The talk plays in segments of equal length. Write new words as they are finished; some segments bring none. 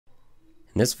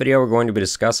In this video, we're going to be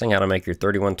discussing how to make your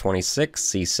 3126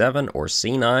 C7 or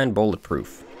C9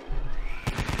 bulletproof.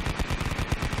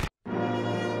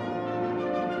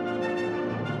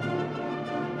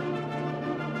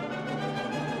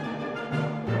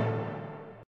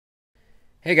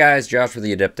 Hey guys, Josh with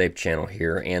the Adept Ape channel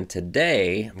here, and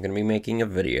today I'm going to be making a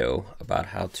video about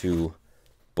how to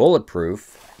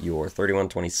bulletproof your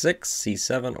 3126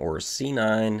 C7 or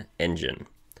C9 engine.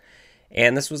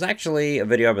 And this was actually a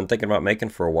video I've been thinking about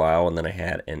making for a while, and then I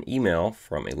had an email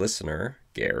from a listener,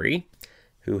 Gary,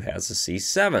 who has a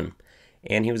C7,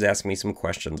 and he was asking me some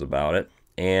questions about it.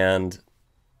 And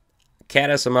Cat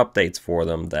has some updates for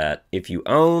them that if you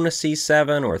own a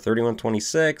C7 or a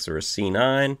 3126 or a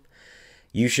C9,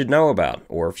 you should know about,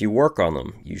 or if you work on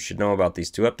them, you should know about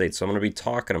these two updates. So I'm going to be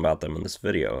talking about them in this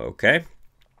video, okay?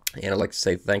 And I'd like to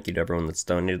say thank you to everyone that's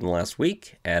donated in the last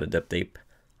week at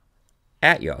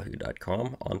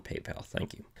adeptape@yahoo.com on PayPal.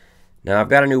 Thank you. Now I've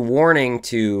got a new warning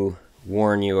to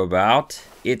warn you about.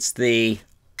 It's the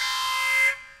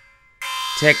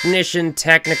technician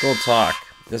technical talk.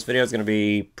 This video is going to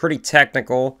be pretty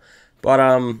technical, but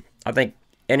I think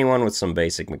anyone with some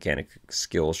basic mechanic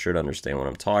skills should understand what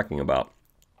I'm talking about.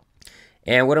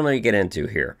 And what I'm going to get into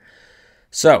here.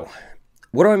 So,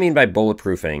 what do I mean by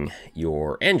bulletproofing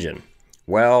your engine?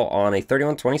 Well, on a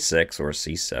 3126 or a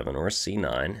C7 or a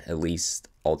C9, at least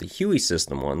all the Huey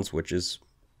System ones, which is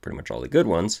pretty much all the good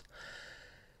ones,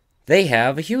 they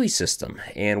have a Huey system.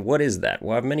 And what is that?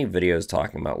 Well, I have many videos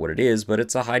talking about what it is, but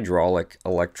it's a hydraulic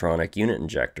electronic unit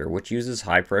injector, which uses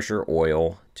high pressure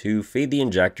oil to feed the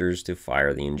injectors to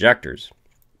fire the injectors.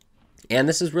 And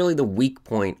this is really the weak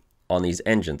point on these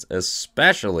engines,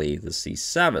 especially the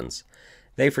C7s.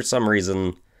 They, for some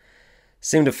reason,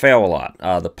 seem to fail a lot.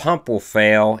 The pump will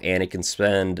fail, and it can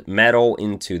spend metal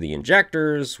into the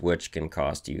injectors, which can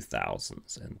cost you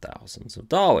thousands and thousands of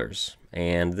dollars.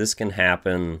 And this can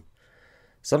happen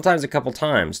sometimes a couple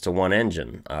times to one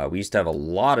engine. We used to have a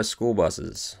lot of school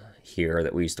buses here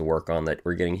that we used to work on that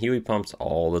were getting Huey pumps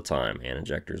all the time and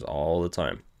injectors all the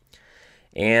time.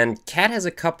 And Cat has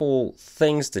a couple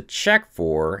things to check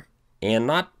for, and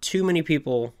not too many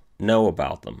people know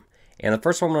about them. And the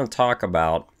first one I'm going to talk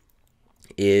about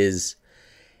is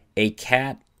a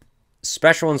Cat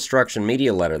special instruction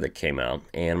media letter that came out.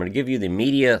 And I'm going to give you the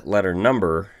media letter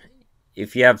number.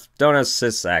 If you don't have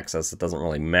sys access, it doesn't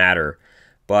really matter.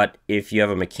 But if you have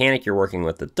a mechanic you're working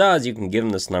with that does, you can give him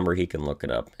this number. He can look it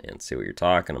up and see what you're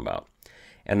talking about.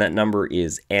 And that number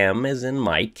is M as in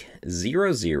Mike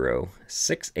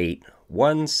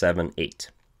 0068178.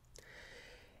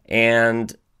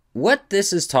 And what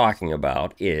this is talking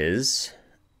about is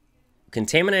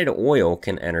contaminated oil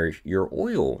can enter your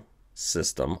oil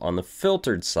system on the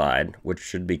filtered side, which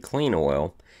should be clean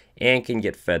oil, and can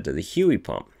get fed to the Huey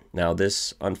pump. Now,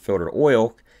 this unfiltered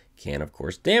oil can, of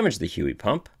course, damage the Huey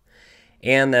pump,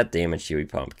 and that damaged Huey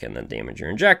pump can then damage your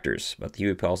injectors. But the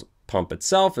Huey pump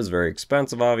itself is very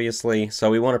expensive, obviously, so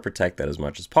we want to protect that as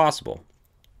much as possible.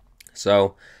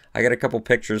 So I got a couple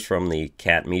pictures from the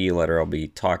Cat media letter I'll be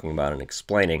talking about and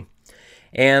explaining.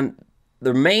 And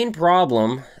the main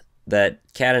problem that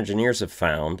Cat engineers have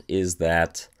found is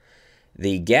that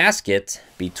the gasket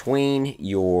between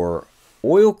your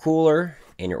oil cooler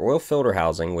and your oil filter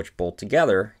housing, which bolt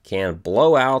together, can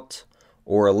blow out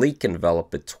or a leak can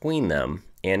develop between them,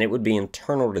 and it would be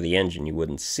internal to the engine. You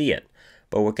wouldn't see it.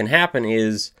 But what can happen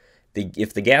is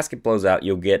if the gasket blows out,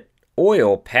 you'll get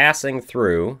oil passing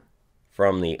through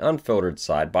from the unfiltered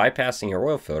side, bypassing your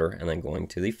oil filter, and then going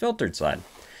to the filtered side,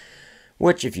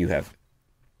 which, if you have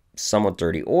somewhat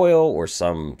dirty oil or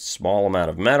some small amount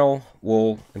of metal,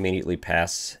 will immediately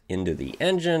pass into the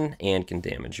engine and can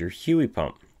damage your Huey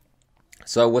pump.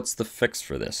 So what's the fix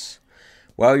for this?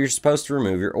 Well, you're supposed to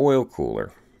remove your oil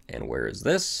cooler. And where is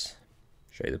this?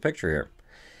 Show you the picture here.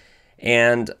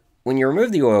 And when you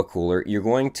remove the oil cooler, you're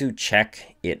going to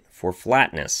check it for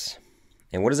flatness.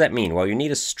 And what does that mean? Well, you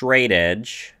need a straight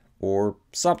edge or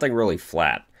something really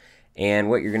flat. And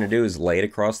what you're going to do is lay it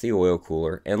across the oil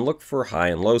cooler and look for high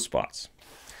and low spots.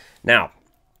 Now,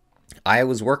 I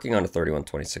was working on a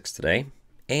 3126 today,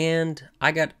 and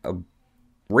I got a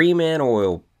Reman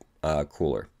oil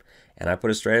cooler, and I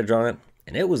put a straight edge on it,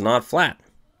 and it was not flat.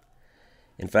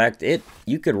 In fact,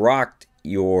 you could rock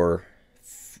your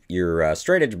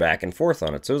straight edge back and forth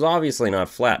on it, so it was obviously not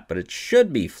flat, but it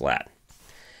should be flat.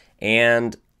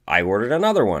 And I ordered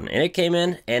another one, and it came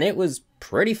in, and it was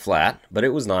pretty flat, but it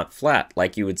was not flat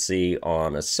like you would see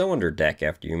on a cylinder deck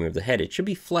after you remove the head. It should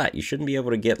be flat. You shouldn't be able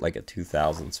to get like a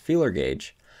 2000s feeler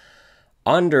gauge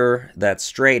under that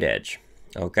straight edge,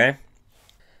 okay?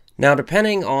 Now,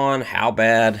 depending on how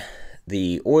bad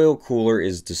the oil cooler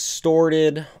is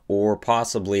distorted, or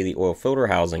possibly the oil filter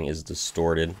housing is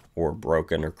distorted or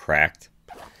broken or cracked,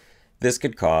 this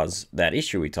could cause that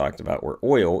issue we talked about where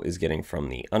oil is getting from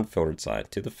the unfiltered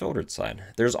side to the filtered side.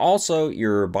 There's also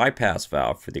your bypass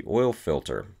valve for the oil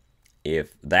filter.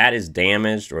 If that is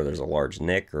damaged or there's a large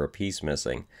nick or a piece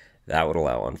missing, that would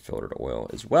allow unfiltered oil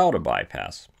as well to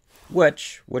bypass,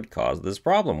 which would cause this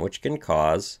problem, which can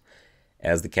cause,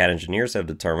 as the Cat engineers have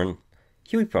determined,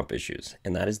 Huey pump issues,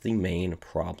 and that is the main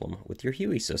problem with your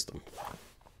Huey system.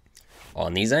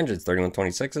 On these engines,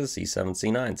 3126s, C7,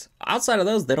 C9s, outside of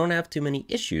those, they don't have too many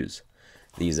issues,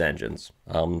 these engines.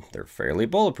 They're fairly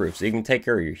bulletproof, so you can take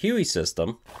care of your Huey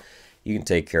system, you can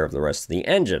take care of the rest of the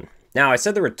engine. Now, I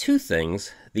said there were two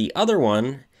things. The other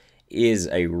one is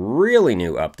a really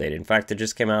new update. In fact, it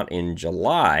just came out in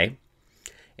July,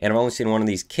 and I've only seen one of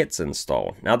these kits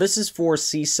installed. Now, this is for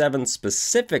C7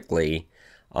 specifically.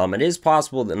 It is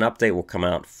possible that an update will come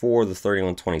out for the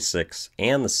 3126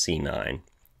 and the C9.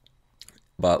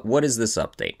 But what is this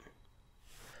update?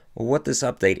 Well, what this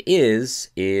update is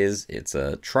it's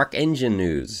a truck engine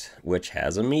news, which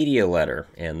has a media letter,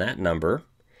 and that number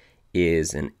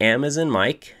is an M as in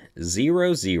Mike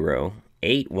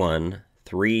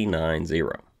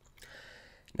 0081390.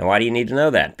 Now, why do you need to know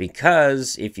that?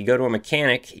 Because if you go to a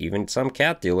mechanic, even some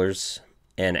Cat dealers,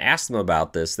 and ask them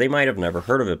about this, they might have never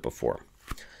heard of it before.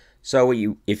 So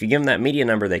if you give them that media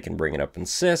number, they can bring it up in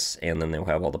SYS, and then they'll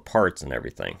have all the parts and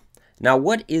everything. Now,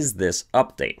 what is this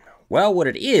update? Well, what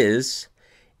it is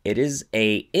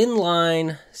a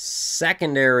inline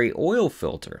secondary oil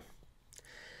filter.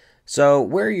 So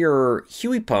where your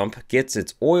Huey pump gets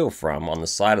its oil from on the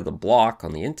side of the block,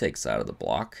 on the intake side of the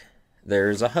block,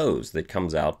 there's a hose that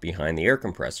comes out behind the air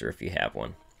compressor if you have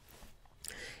one.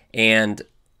 And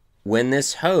when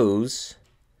this hose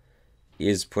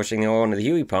is pushing the oil into the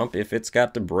Huey pump, if it's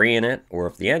got debris in it, or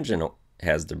if the engine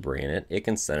has debris in it, it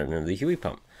can send it into the Huey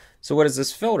pump. So what is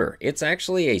this filter? It's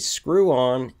actually a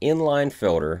screw-on inline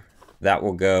filter that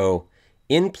will go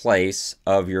in place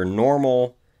of your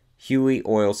normal Huey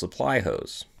oil supply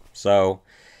hose. So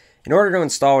in order to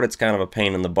install it, it's kind of a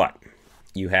pain in the butt.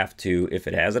 You have to, if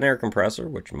it has an air compressor,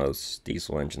 which most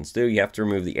diesel engines do, you have to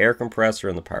remove the air compressor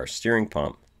and the power steering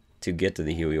pump to get to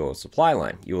the Huey oil supply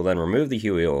line. You will then remove the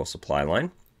Huey oil supply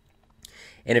line.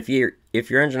 And if your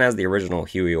engine has the original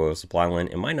Huey oil supply line,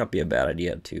 it might not be a bad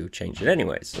idea to change it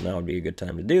anyways. So now would be a good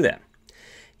time to do that.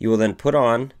 You will then put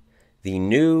on the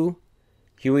new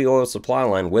Huey oil supply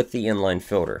line with the inline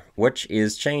filter, which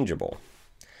is changeable.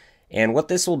 And what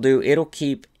this will do, it'll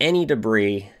keep any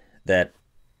debris that,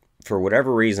 for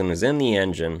whatever reason, is in the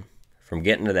engine from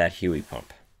getting to that Huey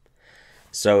pump.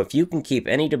 So if you can keep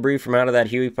any debris from out of that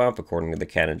Huey pump, according to the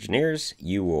Cat engineers,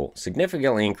 you will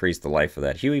significantly increase the life of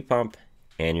that Huey pump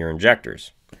and your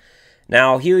injectors.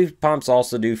 Now, Huey pumps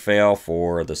also do fail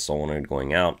for the solenoid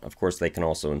going out. Of course, they can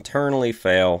also internally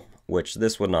fail, which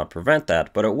this would not prevent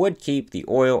that, but it would keep the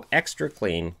oil extra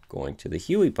clean going to the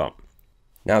Huey pump.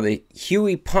 Now, the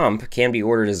Huey pump can be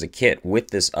ordered as a kit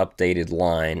with this updated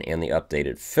line and the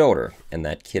updated filter, and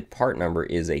that kit part number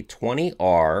is a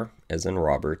 20R, as in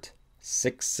Robert,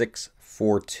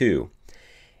 6642.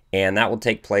 And that will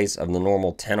take place of the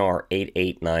normal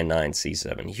 10R8899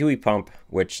 C7 Huey pump,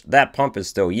 which that pump is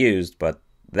still used, but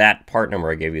that part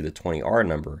number I gave you, the 20R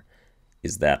number,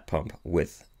 is that pump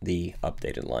with the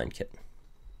updated line kit.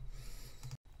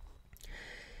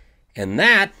 And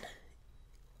that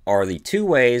are the two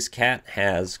ways Cat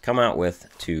has come out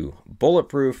with to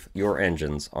bulletproof your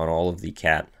engines on all of the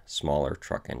Cat smaller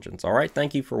truck engines. All right,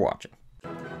 thank you for watching.